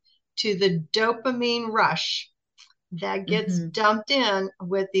addicted to the dopamine rush that gets Hmm. dumped in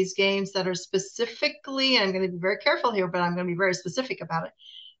with these games that are specifically, and I'm going to be very careful here, but I'm going to be very specific about it.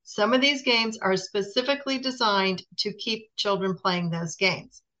 Some of these games are specifically designed to keep children playing those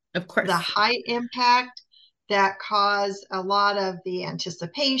games. Of The course. high impact that cause a lot of the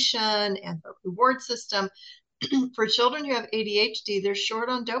anticipation and the reward system. For children who have ADHD, they're short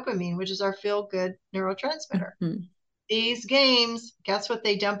on dopamine, which is our feel good neurotransmitter. Hmm. These games, guess what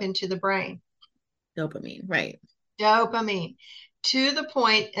they dump into the brain? Dopamine, right. Dopamine. To the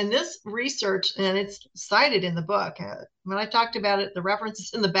point, and this research, and it's cited in the book. When I talked about it, the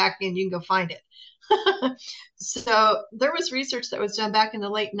references in the back end, you can go find it. So there was research that was done back in the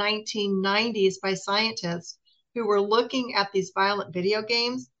late 1990s by scientists who were looking at these violent video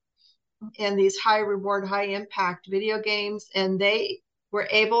games and these high reward, high impact video games, and they were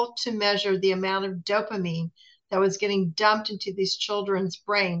able to measure the amount of dopamine that was getting dumped into these children's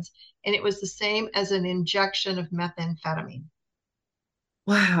brains. And it was the same as an injection of methamphetamine.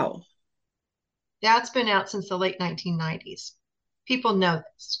 Wow. That's been out since the late 1990s. People know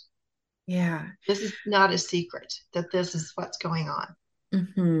this. Yeah. This is not a secret that this is what's going on.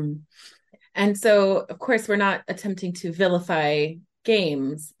 Hmm. And so, of course, we're not attempting to vilify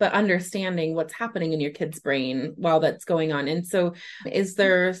games, but understanding what's happening in your kid's brain while that's going on. And so, are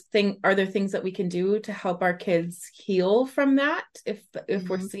there things that we can do to help our kids heal from that if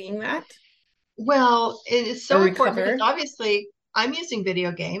we're Mm-hmm. seeing that Well, it is or so important because recover? obviously I'm using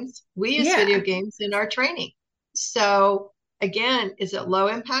video games. We use video Yeah. games in our training. So again, is it low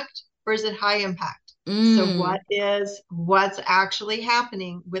impact or is it high impact? So Mm. what's actually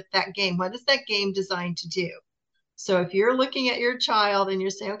happening with that game? What is that game designed to do? So if you're looking at your child and you're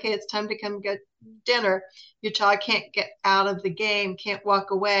saying, okay, it's time to come get dinner, your child can't get out of the game, can't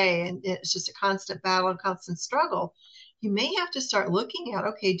walk away, and it's just a constant battle and constant struggle, you may have to start looking at,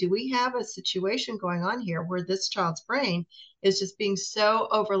 okay, do we have a situation going on here where this child's brain is just being so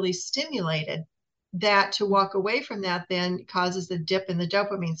overly stimulated that to walk away from that then causes a dip in the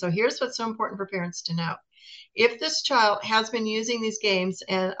dopamine. So here's what's so important for parents to know. If this child has been using these games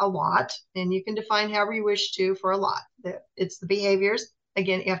and a lot, and you can define however you wish to for a lot, it's the behaviors,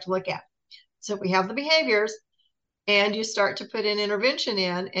 again, you have to look at. So if we have the behaviors and you start to put an intervention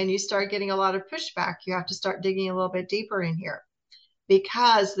in and you start getting a lot of pushback, you have to start digging a little bit deeper in here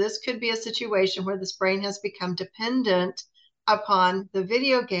because this could be a situation where this brain has become dependent upon the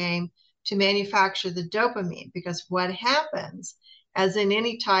video game to manufacture the dopamine. Because what happens, as in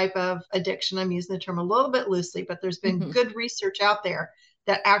any type of addiction, I'm using the term a little bit loosely, but there's been Hmm. good research out there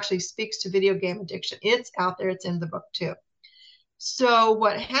that actually speaks to video game addiction. It's out there, it's in the book too. So,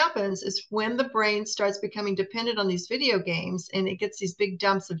 what happens is when the brain starts becoming dependent on these video games and it gets these big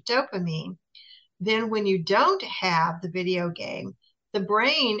dumps of dopamine, then when you don't have the video game, the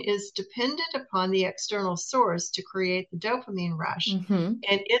brain is dependent upon the external source to create the dopamine rush, Hmm.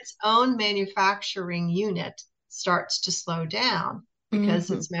 and its own manufacturing unit starts to slow down because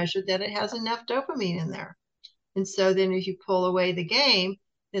Hmm. it's measured that it has enough dopamine in there. And so then if you pull away the game,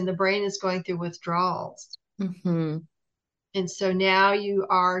 then the brain is going through withdrawals. Hmm. And so now you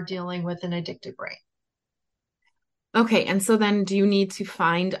are dealing with an addicted brain. Okay, and so then do you need to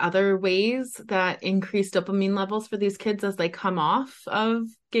find other ways that increase dopamine levels for these kids as they come off of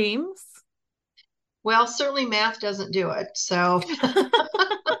games? Well, certainly math doesn't do it. So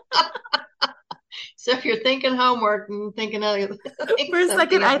so if you're thinking homework and thinking of think For a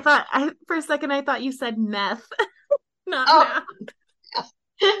second, something else. I thought you said meth, not Oh, math.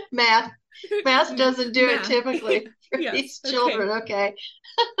 math. Math doesn't do it Math. typically for Yes. these Okay. children. Okay.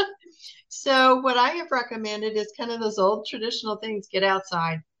 So what I have recommended is kind of those old traditional things. Get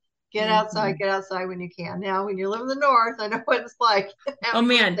outside. Hmm. Get outside when you can. Now, when you live in the north, I know what it's like Oh having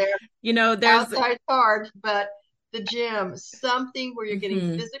lived man, there. there's Outside's hard, but the gym, something where you're getting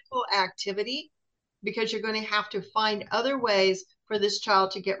Hmm. physical activity, because you're going to have to find other ways for this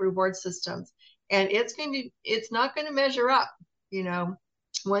child to get reward systems. And it's not going to measure up, you know,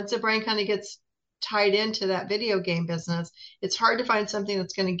 once the brain kind of gets tied into that video game business, it's hard to find something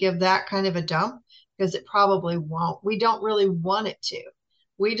that's going to give that kind of a dump, because it probably won't. We don't really want it to.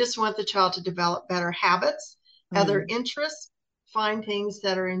 We just want the child to develop better habits, other Mm. interests, find things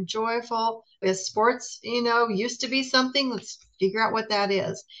that are enjoyable. If sports, used to be something, let's figure out what that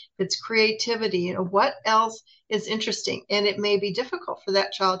is. If it's creativity, what else is interesting? And it may be difficult for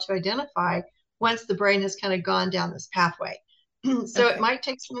that child to identify once the brain has kind of gone down this pathway. So it Okay. might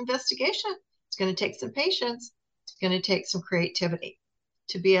take some investigation. It's going to take some patience. It's going to take some creativity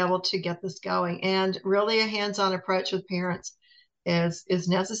to be able to get this going. And really a hands-on approach with parents is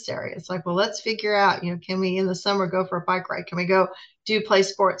necessary. It's like, well, let's figure out, can we in the summer go for a bike ride? Can we go play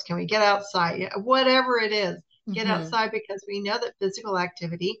sports? Can we get outside? Whatever it is, get Hmm. outside, because we know that physical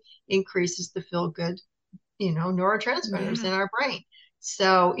activity increases the feel good, neurotransmitters Yeah. in our brain.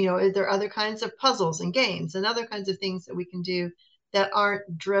 So, there are other kinds of puzzles and games and other kinds of things that we can do that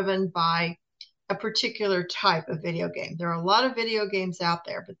aren't driven by a particular type of video game. There are a lot of video games out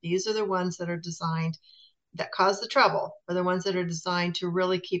there, but these are the ones that are designed, that cause the trouble, are the ones that are designed to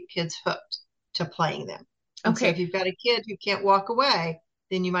really keep kids hooked to playing them. And so if Okay. you've got a kid who can't walk away,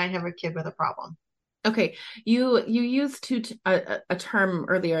 then you might have a kid with a problem. Okay. You used a term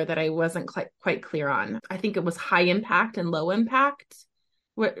earlier that I wasn't quite clear on. I think it was high impact and low impact.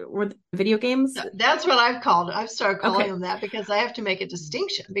 Were video games? That's what I've called it. I've started calling Okay. them that because I have to make a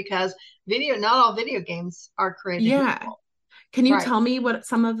distinction, because not all video games are created Yeah. equal. Can you Right. tell me what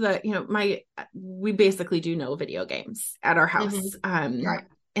some of we basically do know video games at our Hmm. house. Right.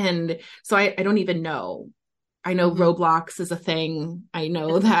 And so I don't even know. I know Hmm. Roblox is a thing. I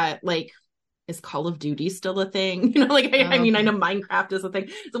know that is Call of Duty still a thing? I mean, I know Okay. Minecraft is a thing.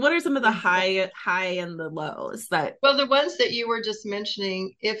 So what are some of the high and the lows that Well, the ones that you were just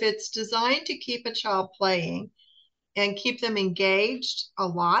mentioning, if it's designed to keep a child playing and keep them engaged a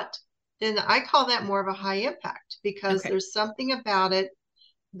lot, then I call that more of a high impact, because okay. there's something about it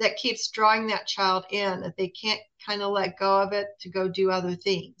that keeps drawing that child in, that they can't kind of let go of it to go do other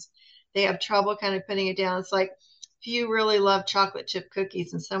things. They have trouble kind of putting it down. It's like if you really love chocolate chip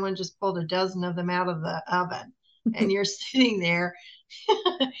cookies and someone just pulled a dozen of them out of the oven and you're sitting there,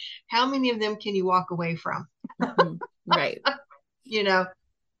 how many of them can you walk away from? Mhm. Right. You know,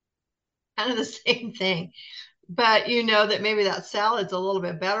 kind of the same thing. But you know that maybe that salad's a little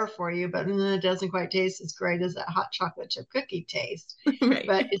bit better for you, but it doesn't quite taste as great as that hot chocolate chip cookie taste. Right.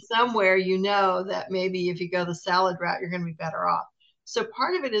 But it's somewhere that maybe if you go the salad route, you're going to be better off. So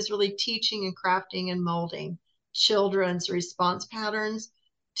part of it is really teaching and crafting and molding children's response patterns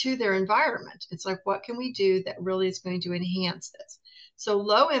to their environment. It's like, what can we do that really is going to enhance this? So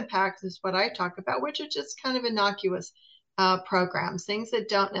low impact is what I talk about, which are just kind of innocuous programs, things that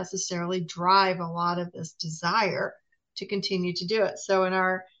don't necessarily drive a lot of this desire to continue to do it. So in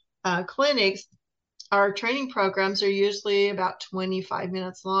our clinics, our training programs are usually about 25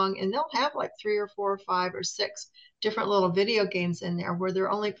 minutes long, and they'll have like three or four or five or six different little video games in there where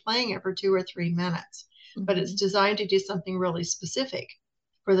they're only playing it for 2 or 3 minutes. But it's Hmm. designed to do something really specific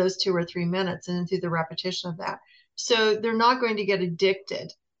for those 2 or 3 minutes and then through the repetition of that. So they're not going to get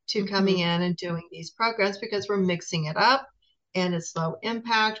addicted to coming Hmm. in and doing these programs, because we're mixing it up and it's low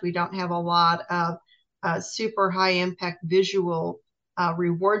impact. We don't have a lot of super high impact visual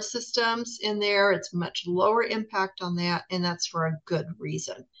reward systems in there. It's much lower impact on that. And that's for a good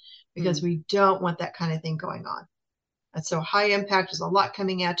reason, because we don't want that kind of thing going on. And so high impact is a lot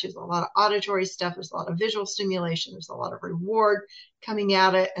coming at you. There's a lot of auditory stuff. There's a lot of visual stimulation. There's a lot of reward coming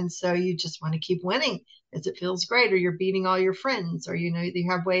at it. And so you just want to keep winning as it feels great, or you're beating all your friends, or, you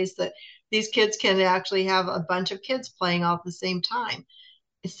have ways that these kids can actually have a bunch of kids playing all at the same time.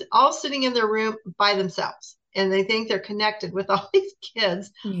 It's all sitting in their room by themselves. And they think they're connected with all these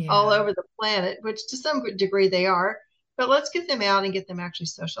kids all Yeah. over the planet, which to some degree they are. But let's get them out and get them actually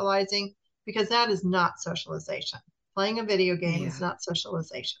socializing, because that is not socialization. Playing a video game is Yeah. not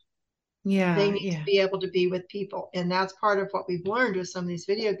socialization. They Yeah. need to Yeah. be able to be with people. And that's part of what we've learned with some of these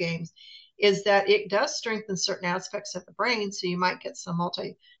video games, is that it does strengthen certain aspects of the brain. So you might get some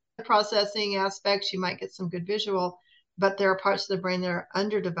multi processing aspects, you might get some good visual, but there are parts of the brain that are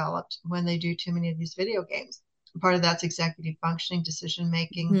underdeveloped when they do too many of these video games. Part of that's executive functioning, decision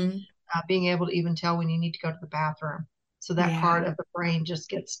making, Hmm. being able to even tell when you need to go to the bathroom. So that Yeah. part of the brain just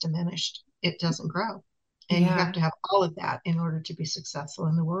gets diminished. It doesn't grow. And you have Yeah. to have all of that in order to be successful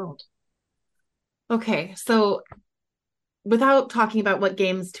in the world. Okay. So without talking about what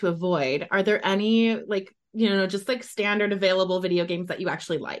games to avoid, are there any just like standard available video games that you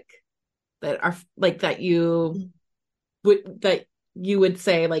actually like, that are like that you would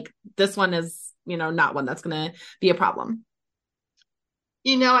say like this one is, not one that's going to be a problem.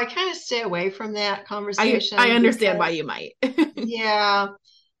 I kind of stay away from that I conversation understand why because, you might. yeah,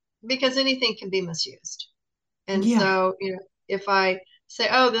 because anything can be misused. And Yeah. so, if I say,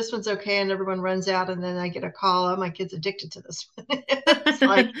 oh, this one's okay, and everyone runs out, and then I get a call, oh, my kid's addicted to this one. It's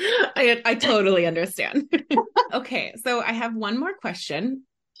like, I totally understand. Okay, so I have one more question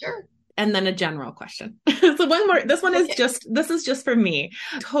sure. and then a general question. So one more, Okay. this is just for me.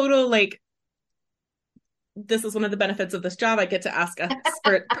 Total like this is one of the benefits of this job. I get to ask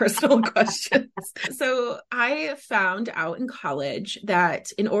expert personal questions. So I found out in college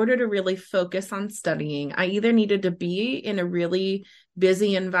that in order to really focus on studying, I either needed to be in a really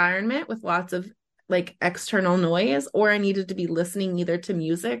busy environment with lots of like external noise, or I needed to be listening either to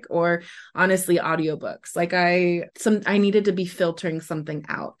music or honestly audiobooks. Like I needed to be filtering something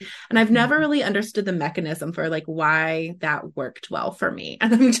out. And I've never really understood the mechanism for like why that worked well for me.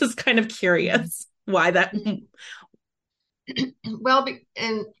 And I'm just kind of curious why that. Well,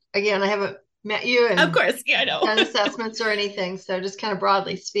 and again, I haven't met you Of and course, yeah, I know. done assessments or anything. So just kind of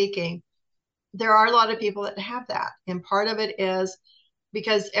broadly speaking, there are a lot of people that have that. And part of it is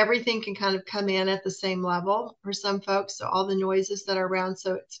because everything can kind of come in at the same level for some folks. So all the noises that are around.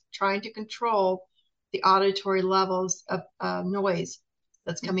 So it's trying to control the auditory levels of noise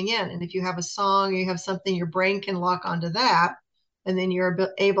that's coming in. And if you have a song, you have something, your brain can lock onto that. And then you're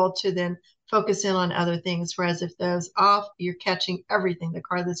able to then focus in on other things. Whereas if those off, you're catching everything, the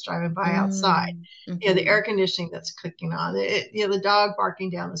car that's driving by outside, the Mm-hmm. air conditioning that's clicking on, the dog barking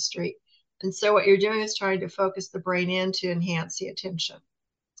down the street. And so what you're doing is trying to focus the brain in to enhance the attention,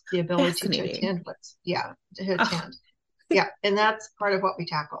 the ability to Fascinating. attend to Oh, attend. Yeah. And that's part of what we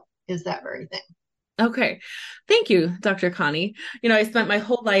tackle is that very thing. okay. Thank you, Dr. Connie. I spent my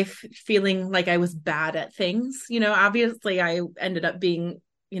whole life feeling like I was bad at things. Obviously I ended up being,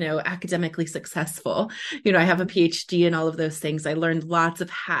 academically successful. I have a PhD and all of those things. I learned lots of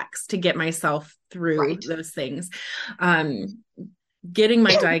hacks to get myself through Right. those things. Um, Getting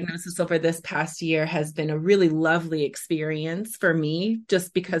my diagnosis over this past year has been a really lovely experience for me,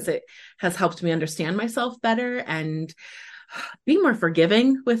 just because it has helped me understand myself better and be more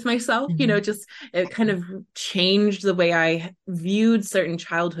forgiving with myself. Mm-hmm. Just it kind of changed the way I viewed certain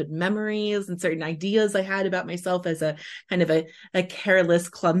childhood memories and certain ideas I had about myself as a kind of a careless,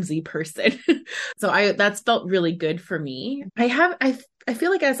 clumsy person. So that's felt really good for me. I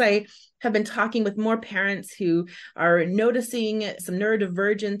feel like as I have been talking with more parents who are noticing some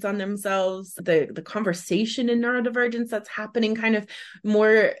neurodivergence on themselves, the conversation in neurodivergence that's happening kind of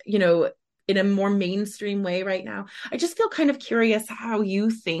more, in a more mainstream way right now. I just feel kind of curious how you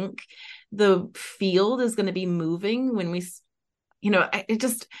think the field is going to be moving when we, so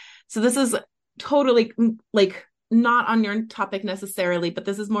this is totally like not on your topic necessarily, but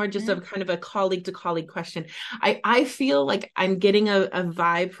this is more just a kind of a colleague to colleague question. I feel like I'm getting a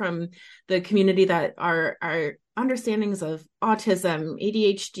vibe from the community that our understandings of autism,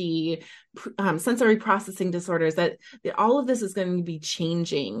 ADHD, sensory processing disorders, that all of this is going to be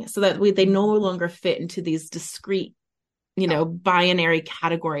changing so that they no longer fit into these discrete, binary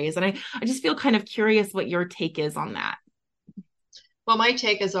categories. And I just feel kind of curious what your take is on that. Well, my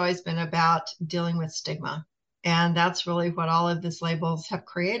take has always been about dealing with stigma. And that's really what all of these labels have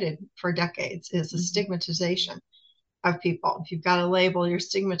created for decades is a stigmatization of people. If you've got a label, you're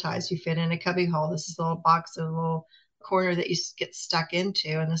stigmatized. You fit in a cubbyhole. This is a little box, a little corner that you get stuck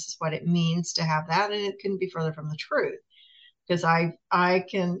into. And this is what it means to have that. And it couldn't be further from the truth because I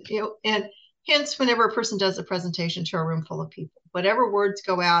can, and hence whenever a person does a presentation to a room full of people, whatever words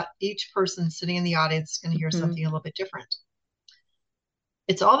go out, each person sitting in the audience is going to hear something a little bit different.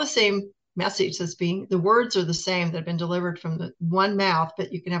 It's all the same message as being the words are the same that have been delivered from the one mouth,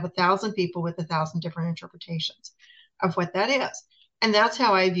 but you can have 1,000 people with 1,000 different interpretations of what that is. And that's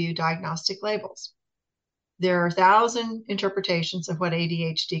how I view diagnostic labels. There are 1,000 interpretations of what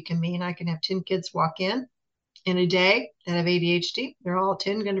ADHD can mean. I can have 10 kids walk in a day that have ADHD. They're all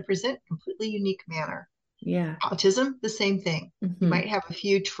 10 going to present in a completely unique manner. Yeah. Autism, the same thing. You Mm-hmm. might have a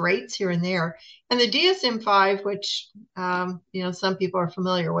few traits here and there. And the DSM-5, which some people are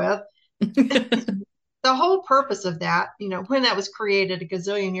familiar with, the whole purpose of that, when that was created a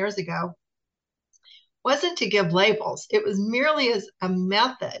gazillion years ago, wasn't to give labels. It was merely as a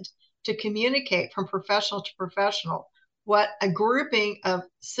method to communicate from professional to professional what a grouping of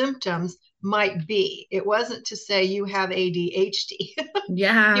symptoms might be. It wasn't to say you have ADHD. It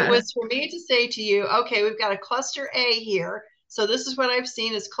Yeah. was for me to say to you, okay, we've got a cluster A here. So this is what I've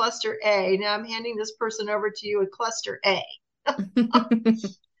seen as cluster A. Now I'm handing this person over to you with cluster A.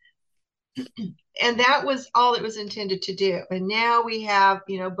 And that was all it was intended to do. And now we have,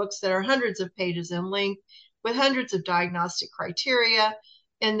 books that are hundreds of pages in length with hundreds of diagnostic criteria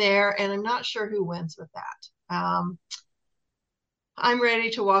in there. And I'm not sure who wins with that. I'm ready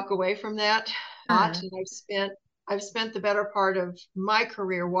to walk away from that. And I've spent the better part of my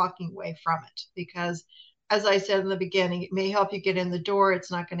career walking away from it because, as I said in the beginning, it may help you get in the door. It's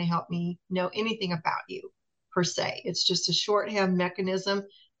not going to help me know anything about you per se. It's just a shorthand mechanism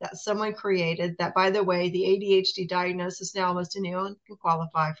that someone created that, by the way, the ADHD diagnosis now almost anyone can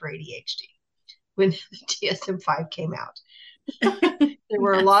qualify for ADHD when the DSM-5 came out. There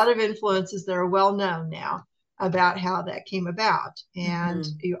were a lot of influences that are well known now about how that came about. And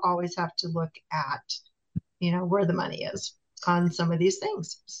you always have to look at, where the money is on some of these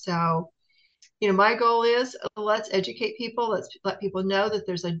things. So, my goal is let's educate people. Let's let people know that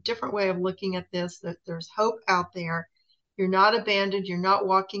there's a different way of looking at this, that there's hope out there. You're not abandoned. You're not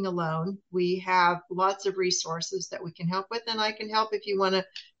walking alone. We have lots of resources that we can help with, and I can help if you want to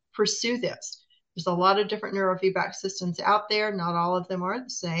pursue this. There's a lot of different neurofeedback systems out there. Not all of them are the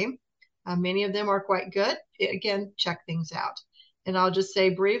same. Many of them are quite good. Again, check things out. And I'll just say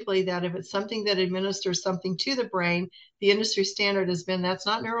briefly that if it's something that administers something to the brain, the industry standard has been that's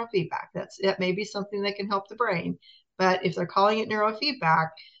not neurofeedback. That may be something that can help the brain. But if they're calling it neurofeedback,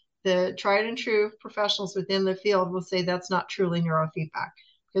 the tried and true professionals within the field will say that's not truly neurofeedback,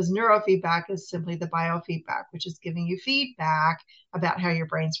 because neurofeedback is simply the biofeedback, which is giving you feedback about how your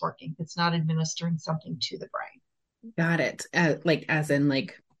brain's working. It's not administering something to the brain. Got it. As in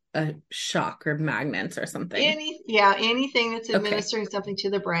a shock or magnets or something. Anything that's administering something to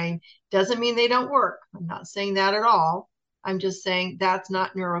the brain doesn't mean they don't work. I'm not saying that at all. I'm just saying that's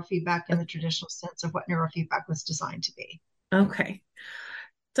not neurofeedback in the traditional sense of what neurofeedback was designed to be. Okay.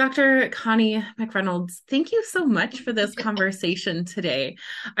 Dr. Connie McReynolds, thank you so much for this conversation today.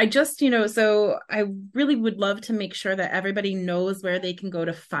 I just, so I really would love to make sure that everybody knows where they can go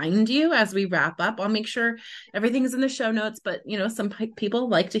to find you as we wrap up. I'll make sure everything's in the show notes, but, some people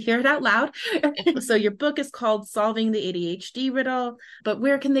like to hear it out loud. So your book is called Solving the ADHD Riddle, but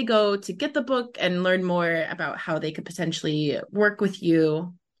where can they go to get the book and learn more about how they could potentially work with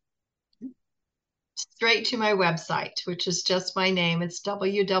you? Straight to my website, which is just my name. It's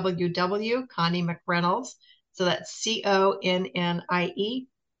www.Connie McReynolds. So that's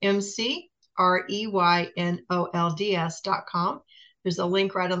ConnieMcReynolds.com. There's a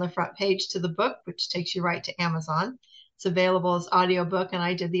link right on the front page to the book, which takes you right to Amazon. It's available as audiobook, and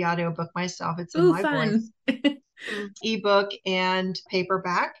I did the audiobook myself. It's in my voice. Ebook and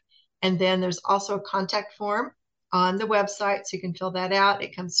paperback. And then there's also a contact form on the website, so you can fill that out.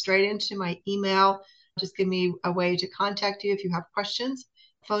 It comes straight into my email. Just give me a way to contact you if you have questions.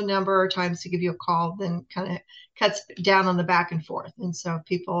 Phone number or times to give you a call, then kind of cuts down on the back and forth. And so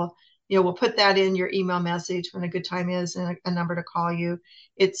people, will put that in your email message when a good time is and a number to call you.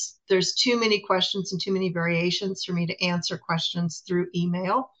 There's too many questions and too many variations for me to answer questions through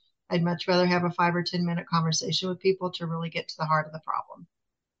email. I'd much rather have a 5 or 10 minute conversation with people to really get to the heart of the problem.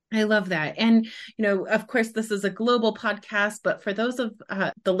 I love that. And, of course, this is a global podcast, but for those of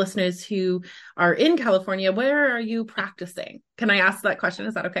the listeners who are in California, where are you practicing? Can I ask that question?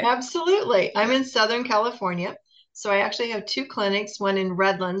 Is that okay? Absolutely. I'm in Southern California. So I actually have 2 clinics, one in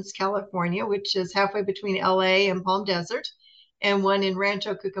Redlands, California, which is halfway between LA and Palm Desert, and one in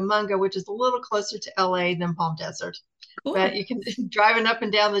Rancho Cucamonga, which is a little closer to LA than Palm Desert. Cool. But you can, driving up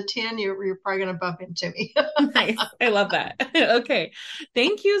and down the 10, you're probably going to bump into me. Nice. I love that. Okay.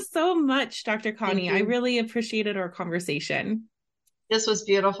 Thank you so much, Dr. Connie. I really appreciated our conversation. This was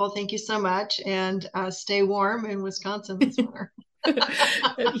beautiful. Thank you so much. And stay warm in Wisconsin this winter.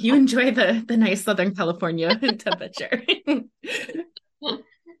 You enjoy the nice Southern California temperature.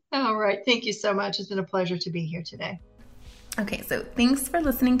 All right. Thank you so much. It's been a pleasure to be here today. Okay, so thanks for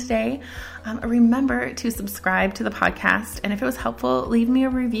listening today. Remember to subscribe to the podcast, and if it was helpful, leave me a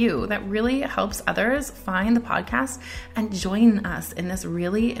review. That really helps others find the podcast and join us in this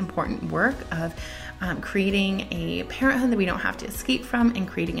really important work of creating a parenthood that we don't have to escape from and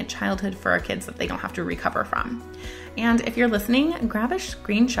creating a childhood for our kids that they don't have to recover from. And if you're listening, grab a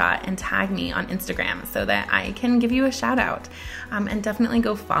screenshot and tag me on Instagram so that I can give you a shout out. And definitely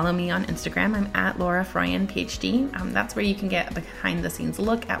go follow me on Instagram. I'm at Laura Froyen, PhD. That's where you can get a behind the scenes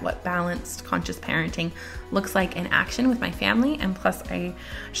look at what balanced conscious parenting looks like in action with my family. And plus I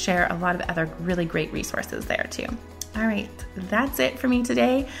share a lot of other really great resources there too. All right, that's it for me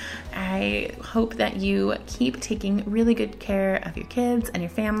today. I hope that you keep taking really good care of your kids and your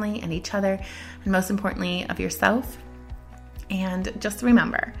family and each other, and most importantly, of yourself. And just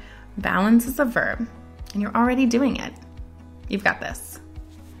remember, balance is a verb, and you're already doing it. You've got this.